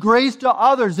give grace to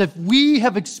others if we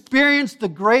have experienced the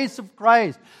grace of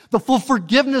Christ, the full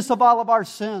forgiveness of all of our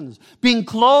sins, being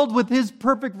clothed with His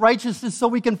perfect righteousness so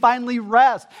we can finally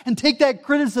rest and take that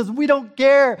criticism. We don't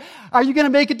care. Are you going to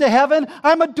make it to heaven?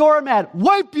 I'm a doormat.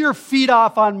 Wipe your feet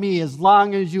off on me as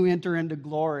long as you enter into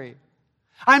glory.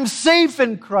 I'm safe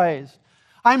in Christ.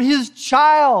 I'm His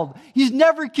child. He's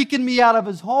never kicking me out of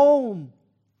His home.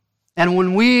 And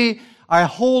when we are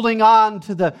holding on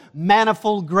to the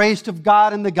manifold grace of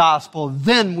God in the gospel,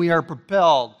 then we are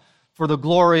propelled for the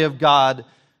glory of God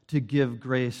to give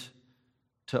grace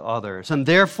to others. And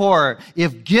therefore,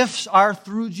 if gifts are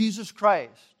through Jesus Christ,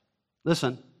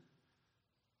 listen,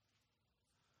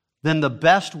 then the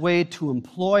best way to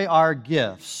employ our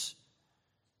gifts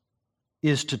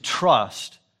is to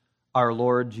trust our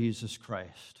Lord Jesus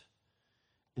Christ.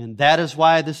 And that is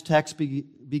why this text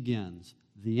begins.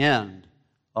 The end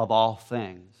of all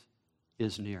things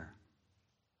is near.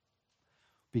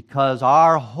 Because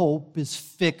our hope is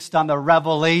fixed on the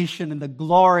revelation and the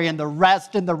glory and the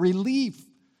rest and the relief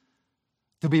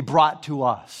to be brought to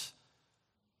us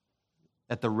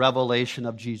at the revelation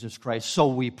of Jesus Christ. So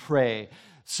we pray,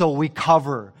 so we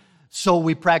cover, so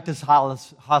we practice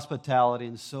hospitality,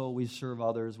 and so we serve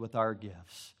others with our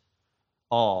gifts,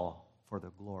 all for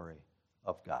the glory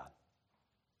of God.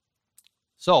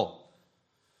 So,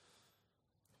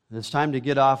 it's time to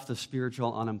get off the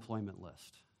spiritual unemployment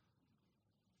list.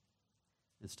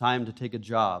 It's time to take a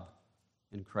job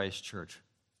in Christ Church.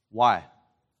 Why?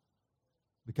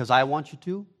 Because I want you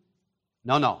to?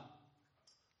 No.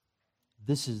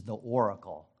 This is the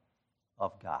oracle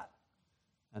of God.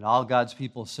 And all God's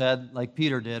people said, like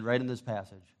Peter did right in this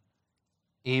passage,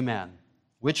 Amen.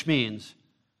 Which means,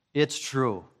 it's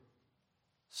true.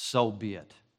 So be it.